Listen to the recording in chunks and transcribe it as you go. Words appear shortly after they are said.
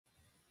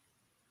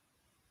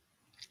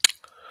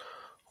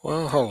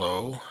Well,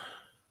 hello.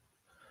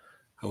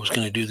 I was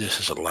going to do this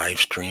as a live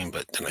stream,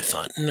 but then I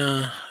thought,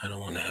 nah, I don't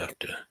want to have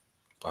to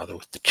bother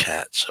with the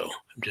chat, so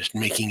I'm just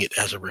making it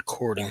as a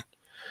recording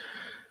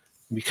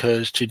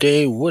because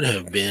today would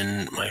have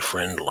been my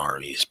friend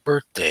Lauri's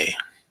birthday.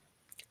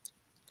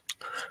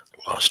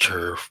 Lost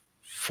her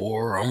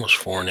almost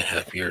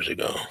 4.5 years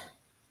ago.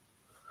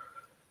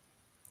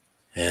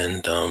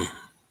 And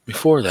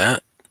before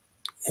that,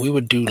 we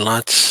would do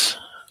lots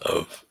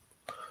of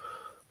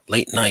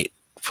late night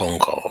phone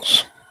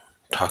calls,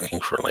 talking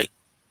for like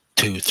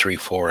 2, 3,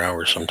 4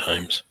 hours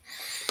sometimes.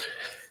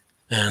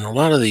 And a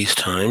lot of these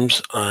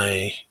times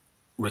I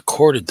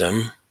recorded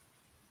them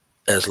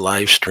as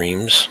live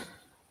streams.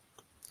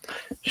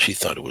 She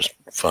thought it was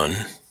fun,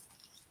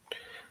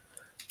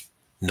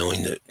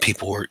 knowing that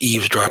people were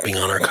eavesdropping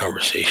on our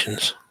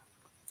conversations.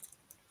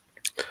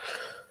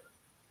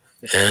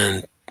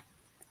 And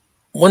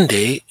one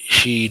day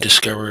she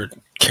discovered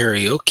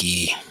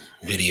karaoke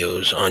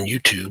videos on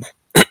YouTube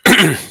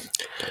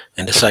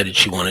and decided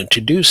she wanted to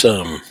do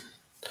some.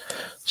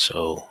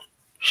 So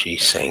she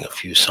sang a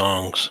few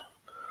songs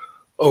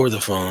over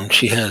the phone.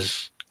 She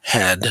has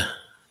had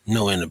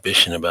no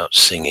inhibition about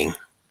singing.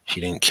 She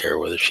didn't care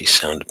whether she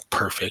sounded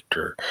perfect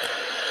or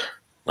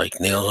like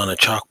nails on a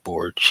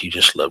chalkboard. She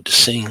just loved to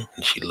sing,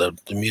 and she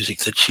loved the music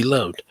that she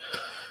loved.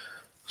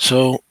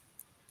 So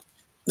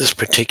this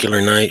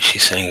particular night, she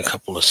sang a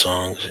couple of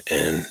songs,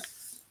 and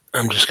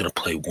I'm just going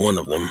to play one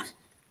of them.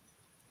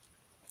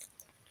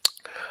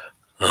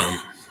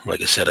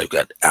 Like I said, I've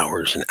got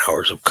hours and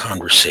hours of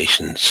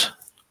conversations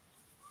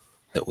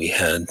that we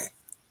had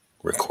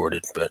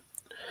recorded, but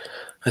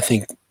I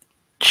think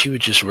she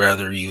would just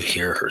rather you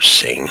hear her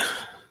sing.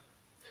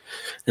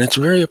 And it's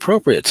very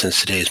appropriate since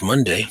today is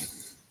Monday.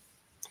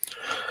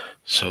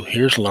 So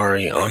here's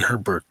Lauri on her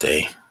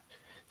birthday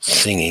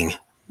singing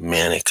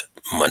Manic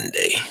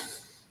Monday.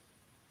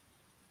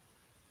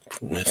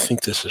 I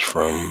think this is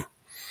from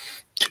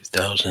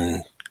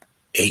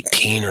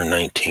 2018 or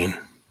 19.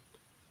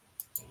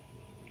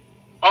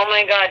 Oh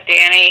my God,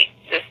 Danny,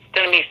 this is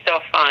going to be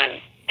so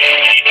fun.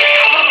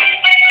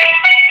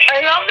 I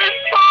love this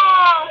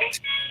song.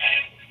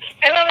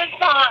 I love this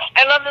song.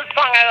 I love this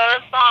song. I love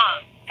this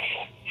song.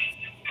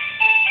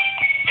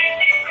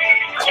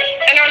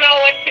 I don't know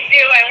what to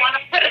do. I want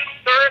to put a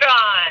skirt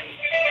on.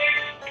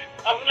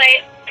 A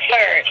lace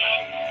skirt.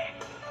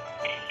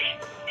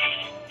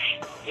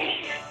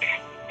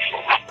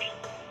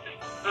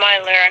 My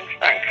lyrics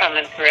aren't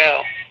coming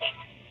through.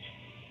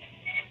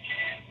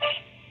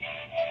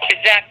 Is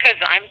that because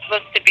I'm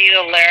supposed to be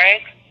the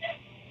lyrics?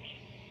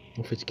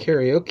 If it's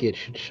karaoke, it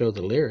should show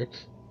the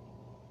lyrics.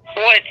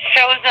 Well, it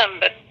shows them,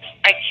 but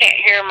I can't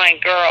hear my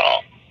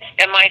girl.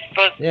 Am I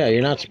supposed to? Yeah,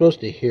 you're not supposed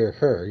to hear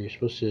her. You're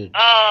supposed to...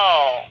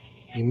 Oh.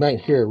 You might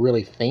hear it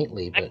really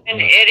faintly, but... I'm an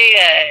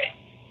idiot.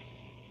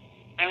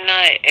 I'm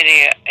not an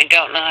idiot. I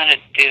don't know how to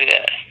do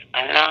this.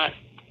 I'm not.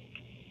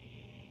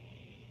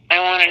 I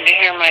wanted to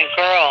hear my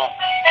girl.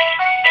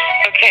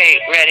 Okay,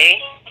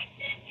 ready?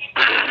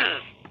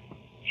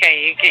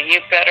 Okay,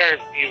 you better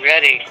be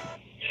ready.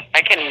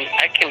 I can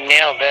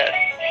nail this.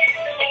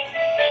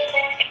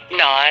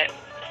 Not,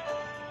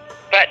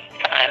 but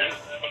fun.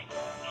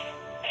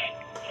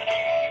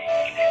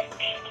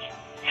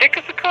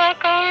 6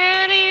 o'clock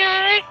already. I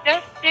was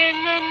just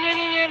in the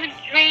middle of a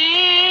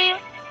dream.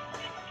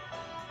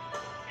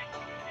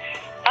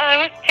 I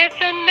was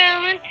kissing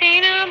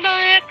Valentina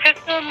by a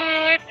crystal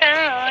blue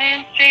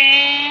Italian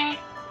stream.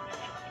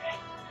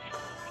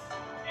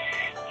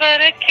 But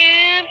I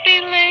can't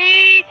be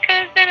late,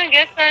 'cause then I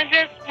guess I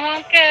just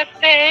won't get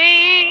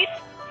paid.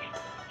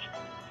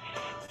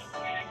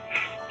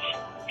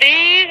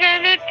 These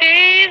are the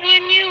days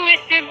when you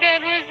wish your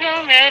bed was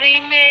already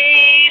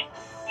made.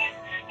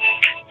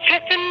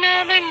 Just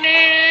another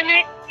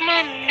manic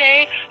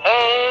Monday.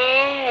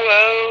 Oh,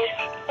 oh,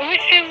 I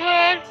wish it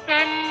was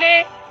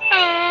Sunday.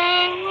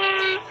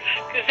 Oh,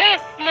 'cause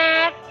that's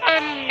my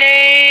fun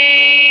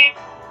day.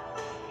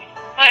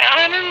 My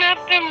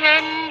uninterrupted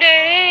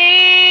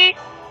Monday.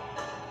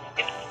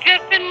 It's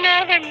just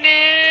another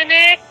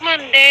manic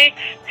Monday.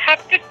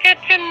 Have to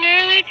catch an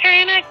early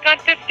train. I got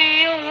to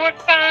be at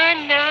work by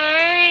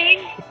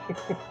 9.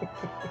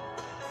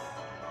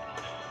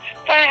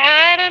 If I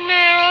had an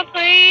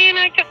aeroplane,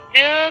 I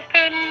still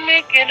couldn't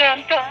make it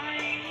on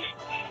time.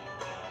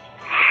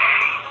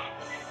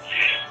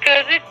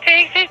 'Cause it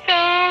takes me so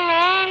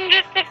long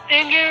just to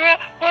figure out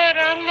what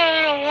I'm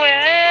gonna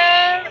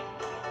wear.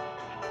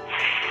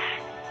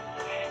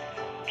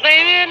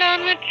 Blame it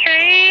on the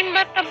train,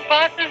 but the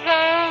bus is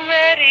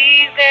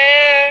already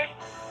there.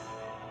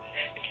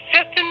 It's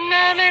just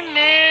another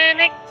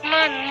manic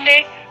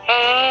Monday. Oh,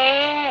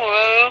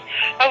 oh,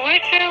 I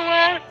wish it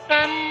was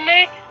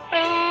Sunday.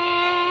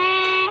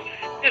 Oh,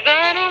 'cause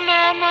I don't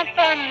know my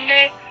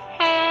Sunday.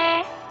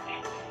 Oh,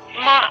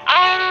 my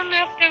arm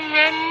after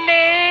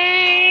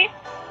Monday.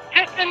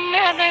 Just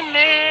another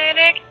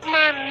manic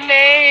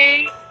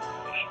Monday.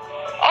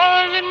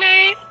 All the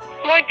night,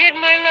 why did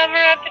my lover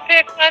have to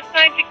pick last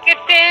night to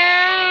get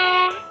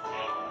down?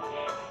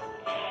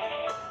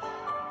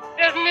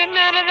 Doesn't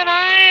more than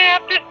I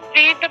have to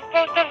feed the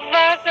both of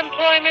us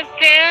employment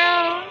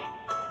down.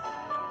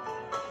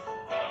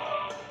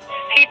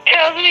 He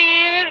tells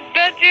me in his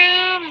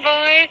bedroom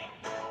voice,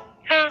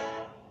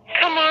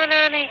 come on,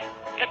 honey,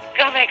 let's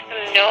go make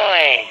some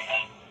noise.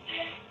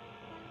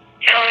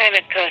 Time,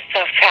 it goes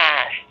so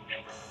fast.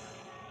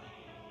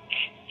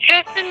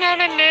 Just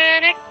another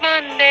manic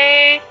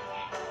Monday.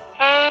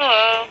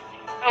 Oh,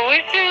 I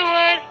wish it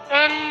was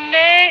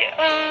Sunday.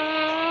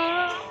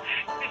 Oh,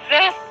 'cause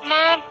that's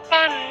my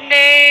fun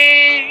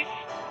day.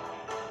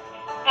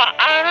 Well,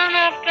 I don't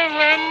have to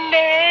run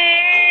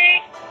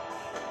day.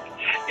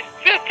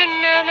 It's just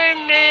another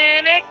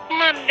manic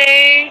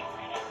Monday.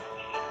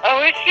 I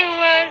wish it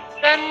was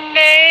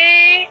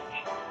Sunday.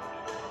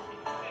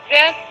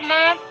 That's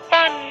my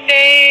fun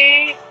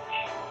day.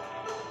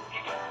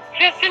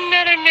 Just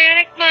another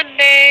manic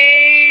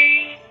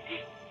Monday.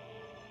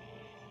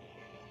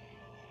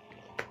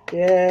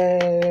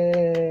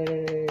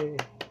 Yay!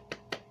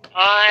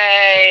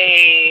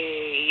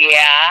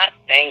 Yeah,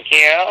 thank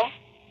you.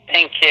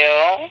 Thank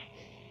you.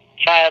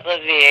 Child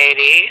of the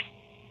 80s.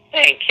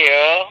 Thank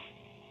you.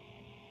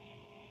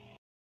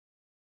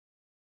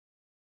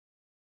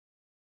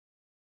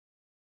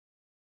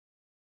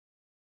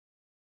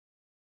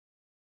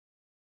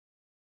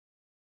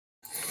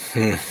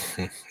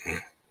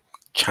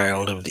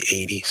 Child of the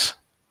 80s.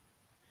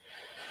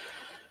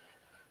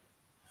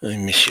 I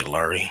miss you,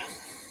 Lauri.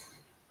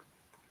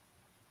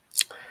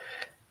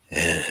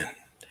 And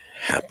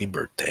happy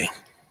birthday.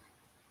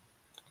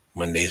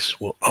 Mondays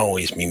will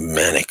always be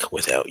manic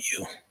without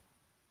you.